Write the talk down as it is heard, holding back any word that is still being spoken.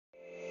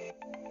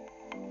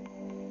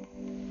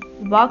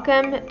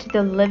Welcome to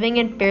the Living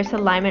in Fierce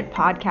Alignment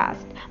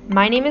podcast.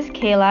 My name is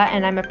Kayla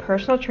and I'm a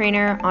personal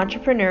trainer,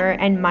 entrepreneur,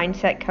 and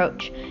mindset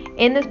coach.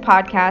 In this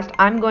podcast,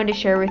 I'm going to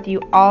share with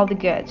you all the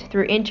goods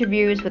through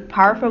interviews with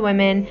powerful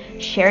women,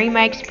 sharing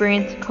my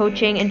experience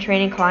coaching and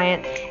training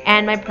clients,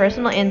 and my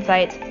personal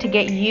insights to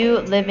get you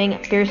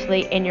living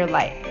fiercely in your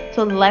life.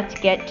 So let's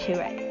get to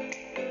it.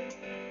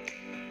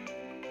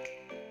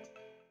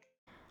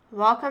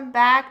 Welcome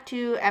back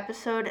to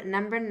episode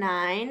number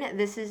 9.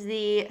 This is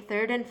the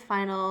third and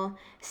final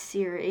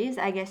series,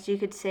 I guess you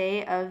could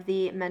say, of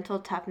the mental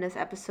toughness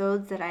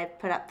episodes that I've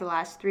put up the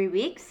last 3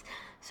 weeks.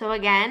 So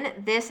again,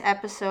 this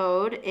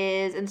episode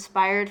is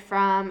inspired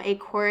from a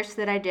course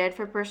that I did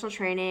for personal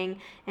training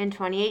in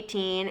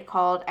 2018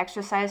 called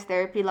Exercise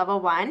Therapy Level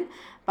 1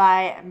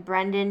 by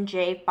Brendan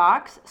J.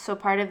 Fox. So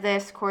part of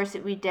this course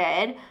that we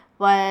did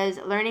was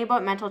learning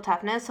about mental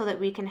toughness so that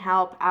we can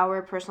help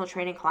our personal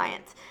training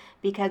clients.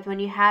 Because when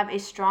you have a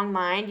strong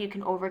mind, you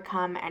can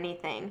overcome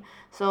anything.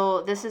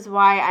 So this is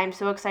why I'm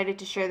so excited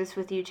to share this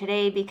with you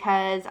today,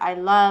 because I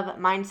love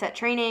mindset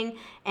training,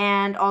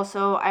 and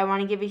also I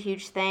want to give a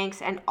huge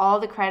thanks and all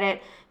the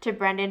credit to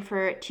Brendan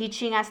for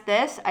teaching us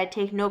this. I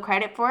take no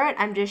credit for it.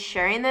 I'm just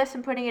sharing this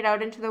and putting it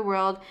out into the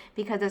world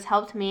because it's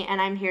helped me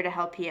and I'm here to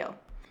help you.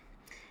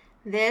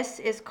 This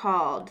is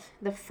called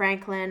the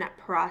Franklin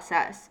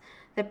process.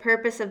 The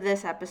purpose of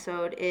this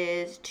episode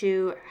is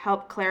to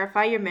help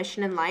clarify your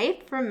mission in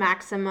life for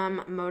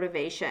maximum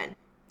motivation.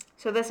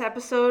 So this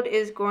episode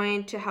is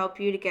going to help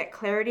you to get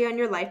clarity on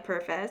your life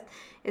purpose.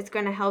 It's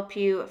going to help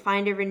you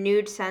find a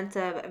renewed sense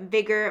of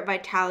vigor,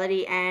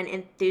 vitality, and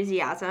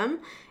enthusiasm,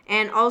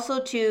 and also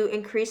to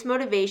increase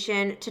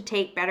motivation to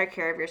take better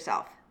care of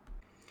yourself.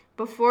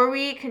 Before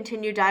we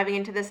continue diving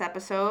into this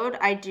episode,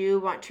 I do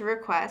want to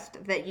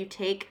request that you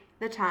take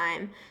the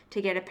time to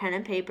get a pen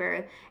and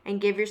paper and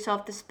give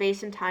yourself the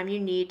space and time you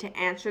need to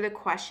answer the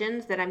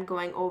questions that I'm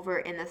going over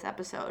in this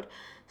episode.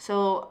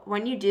 So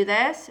when you do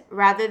this,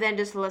 rather than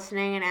just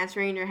listening and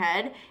answering in your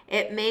head,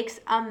 it makes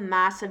a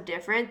massive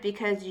difference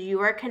because you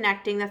are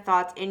connecting the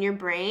thoughts in your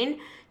brain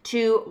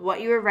to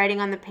what you are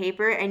writing on the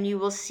paper, and you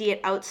will see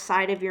it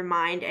outside of your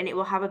mind and it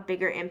will have a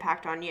bigger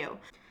impact on you.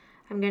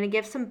 I'm going to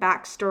give some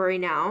backstory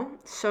now.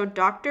 So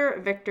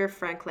Dr. Viktor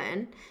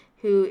Frankl,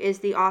 who is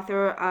the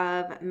author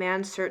of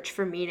Man's Search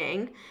for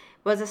Meaning,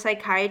 was a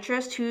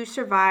psychiatrist who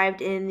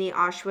survived in the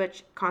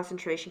Auschwitz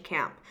concentration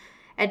camp.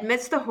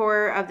 Amidst the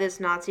horror of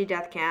this Nazi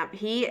death camp,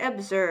 he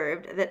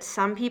observed that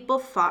some people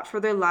fought for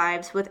their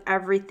lives with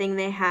everything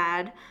they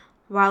had,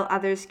 while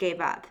others gave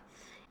up.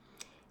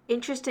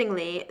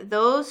 Interestingly,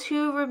 those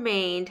who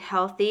remained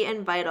healthy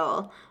and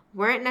vital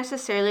weren't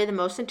necessarily the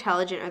most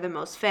intelligent or the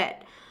most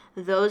fit.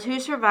 Those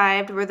who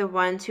survived were the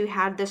ones who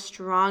had the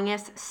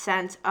strongest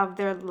sense of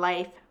their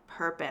life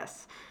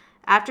purpose.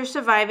 After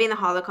surviving the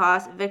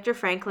Holocaust, Viktor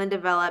Frankl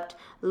developed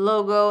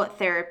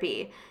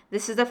logotherapy.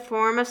 This is a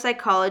form of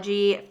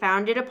psychology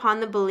founded upon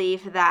the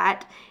belief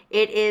that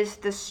it is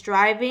the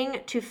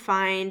striving to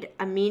find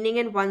a meaning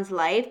in one's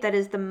life that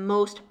is the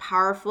most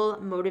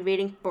powerful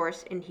motivating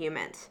force in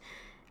humans.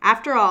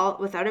 After all,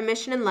 without a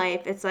mission in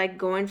life, it's like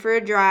going for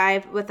a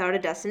drive without a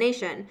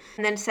destination,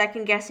 and then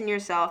second-guessing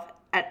yourself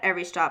at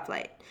every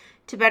stoplight.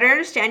 To better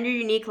understand your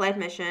unique life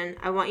mission,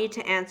 I want you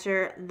to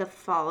answer the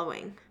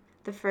following.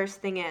 The first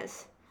thing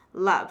is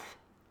love.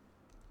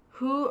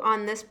 Who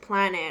on this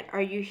planet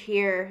are you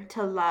here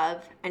to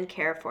love and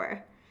care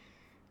for?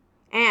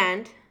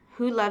 And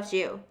who loves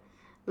you?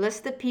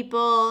 List the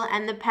people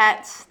and the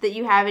pets that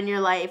you have in your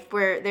life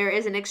where there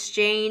is an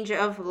exchange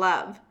of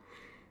love.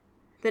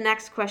 The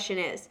next question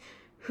is,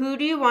 who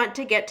do you want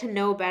to get to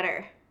know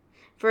better?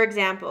 For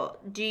example,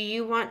 do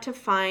you want to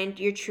find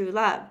your true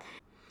love?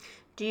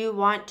 Do you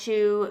want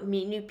to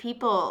meet new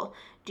people?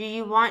 Do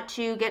you want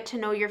to get to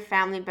know your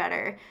family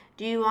better?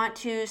 Do you want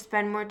to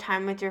spend more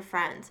time with your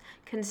friends?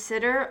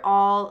 Consider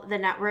all the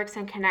networks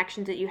and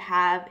connections that you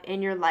have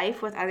in your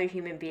life with other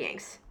human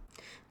beings.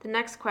 The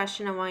next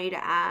question I want you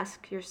to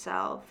ask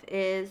yourself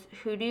is,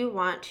 who do you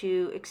want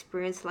to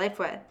experience life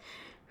with?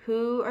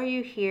 Who are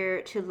you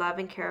here to love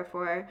and care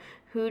for?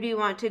 Who do you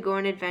want to go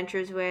on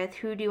adventures with?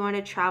 Who do you want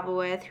to travel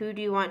with? Who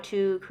do you want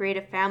to create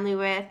a family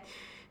with?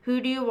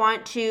 Who do you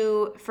want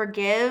to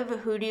forgive?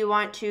 Who do you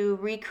want to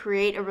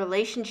recreate a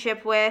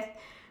relationship with?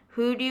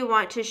 Who do you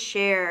want to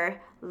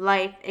share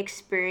life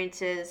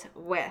experiences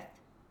with?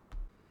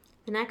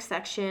 The next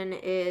section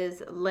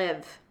is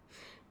live.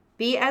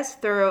 Be as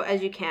thorough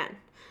as you can.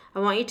 I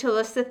want you to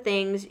list the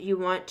things you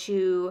want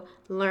to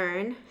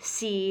learn,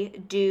 see,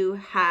 do,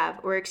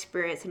 have, or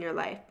experience in your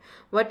life.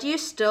 What do you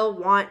still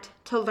want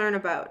to learn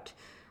about?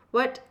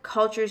 What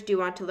cultures do you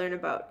want to learn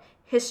about?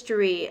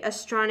 History,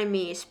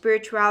 astronomy,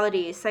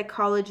 spirituality,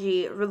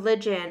 psychology,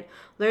 religion.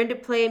 Learn to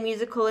play a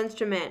musical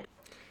instrument.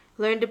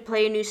 Learn to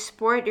play a new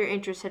sport you're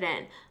interested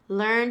in.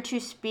 Learn to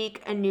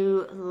speak a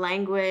new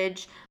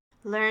language.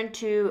 Learn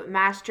to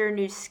master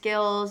new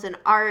skills in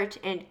art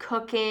and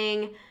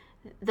cooking.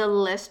 The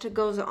list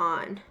goes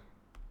on.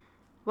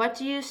 What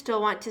do you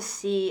still want to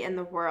see in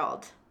the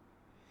world?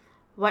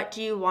 What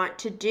do you want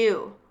to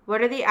do?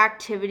 What are the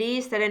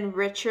activities that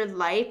enrich your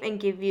life and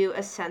give you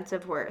a sense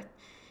of worth?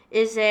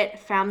 Is it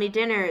family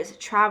dinners,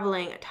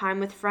 traveling,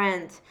 time with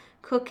friends,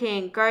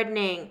 cooking,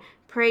 gardening,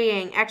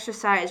 praying,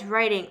 exercise,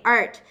 writing,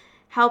 art,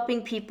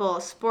 helping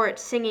people,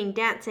 sports, singing,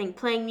 dancing,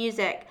 playing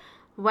music?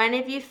 When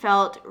have you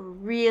felt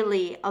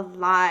really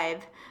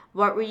alive?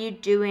 What were you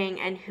doing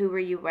and who were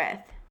you with?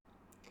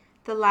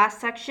 The last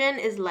section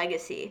is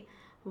legacy.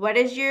 What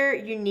is your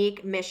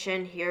unique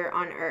mission here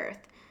on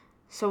earth?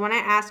 So when I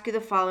ask you the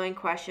following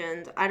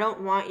questions, I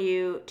don't want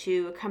you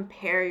to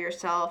compare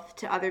yourself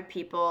to other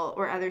people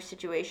or other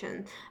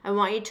situations. I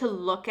want you to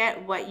look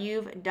at what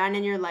you've done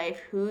in your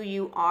life, who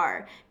you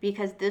are,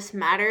 because this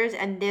matters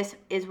and this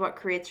is what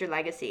creates your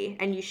legacy,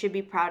 and you should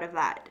be proud of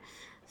that.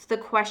 So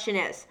the question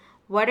is,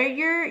 what are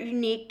your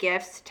unique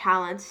gifts,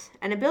 talents,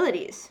 and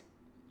abilities?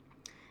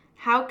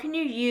 How can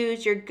you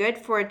use your good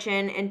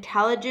fortune,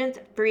 intelligence,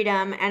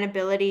 freedom, and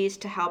abilities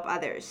to help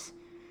others?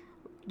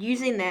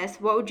 Using this,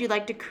 what would you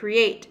like to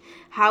create?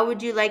 How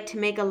would you like to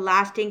make a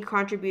lasting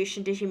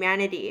contribution to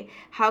humanity?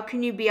 How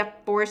can you be a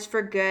force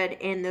for good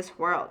in this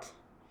world?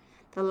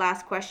 The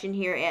last question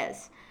here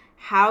is,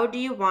 how do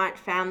you want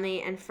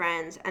family and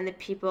friends and the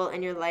people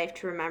in your life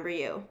to remember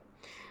you?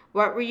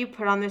 What were you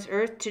put on this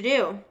earth to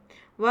do?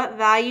 What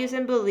values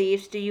and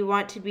beliefs do you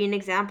want to be an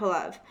example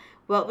of?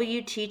 What will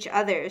you teach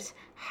others?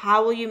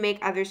 How will you make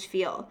others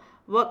feel?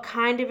 What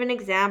kind of an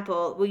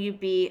example will you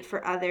be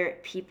for other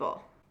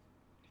people?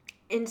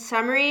 In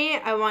summary,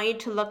 I want you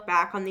to look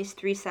back on these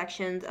 3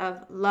 sections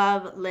of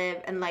love,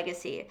 live, and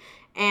legacy.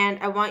 And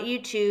I want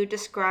you to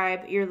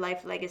describe your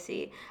life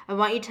legacy. I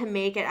want you to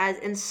make it as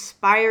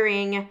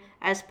inspiring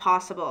as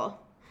possible.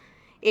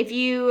 If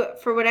you,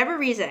 for whatever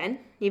reason,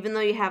 even though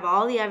you have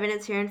all the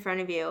evidence here in front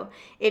of you,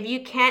 if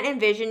you can't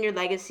envision your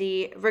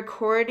legacy,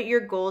 record your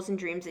goals and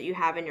dreams that you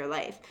have in your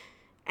life.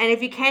 And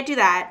if you can't do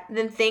that,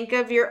 then think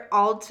of your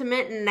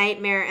ultimate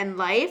nightmare in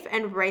life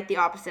and write the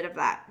opposite of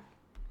that.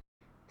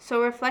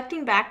 So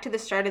reflecting back to the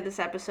start of this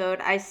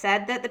episode, I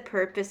said that the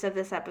purpose of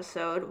this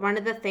episode, one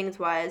of the things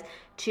was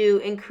to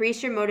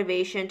increase your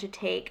motivation to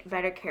take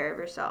better care of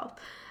yourself.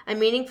 A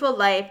meaningful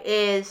life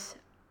is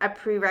a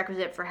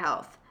prerequisite for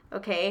health,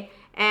 okay?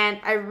 And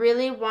I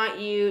really want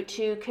you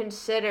to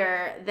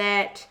consider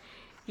that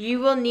you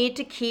will need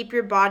to keep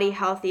your body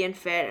healthy and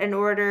fit in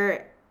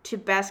order to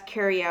best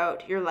carry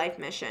out your life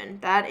mission.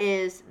 That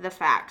is the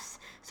facts.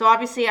 So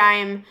obviously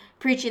I'm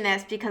preaching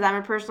this because I'm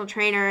a personal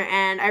trainer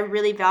and I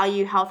really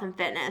value health and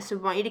fitness. So I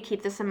want you to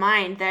keep this in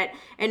mind, that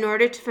in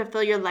order to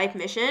fulfill your life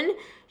mission,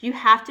 you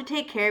have to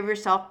take care of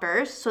yourself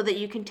first so that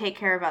you can take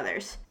care of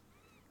others.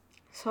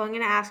 So I'm going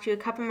to ask you a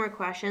couple more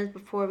questions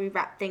before we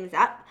wrap things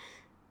up.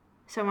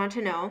 So I want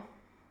to know,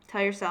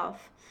 tell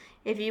yourself,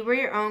 if you were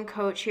your own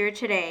coach here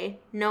today,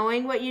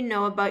 knowing what you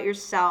know about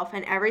yourself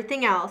and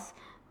everything else,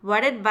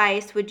 what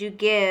advice would you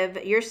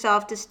give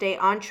yourself to stay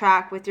on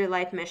track with your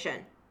life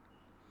mission?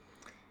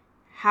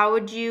 How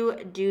would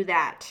you do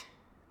that?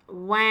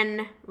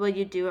 When will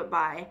you do it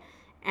by?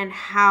 And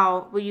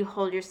how will you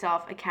hold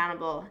yourself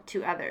accountable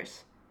to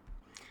others?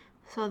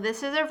 So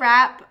this is a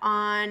wrap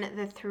on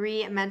the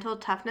 3 mental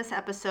toughness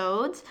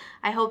episodes.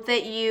 I hope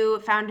that you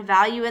found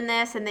value in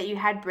this and that you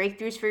had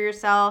breakthroughs for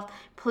yourself.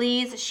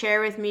 Please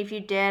share with me if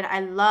you did. I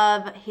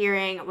love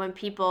hearing when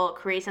people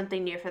create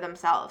something new for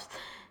themselves.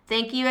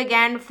 Thank you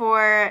again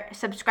for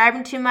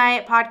subscribing to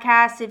my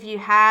podcast. If you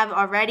have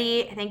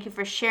already, thank you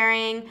for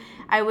sharing.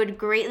 I would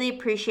greatly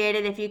appreciate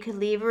it if you could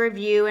leave a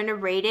review and a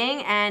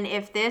rating. And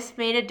if this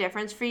made a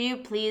difference for you,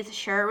 please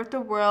share it with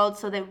the world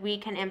so that we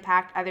can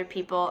impact other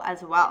people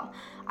as well.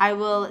 I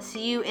will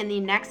see you in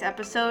the next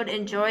episode.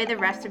 Enjoy the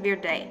rest of your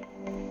day.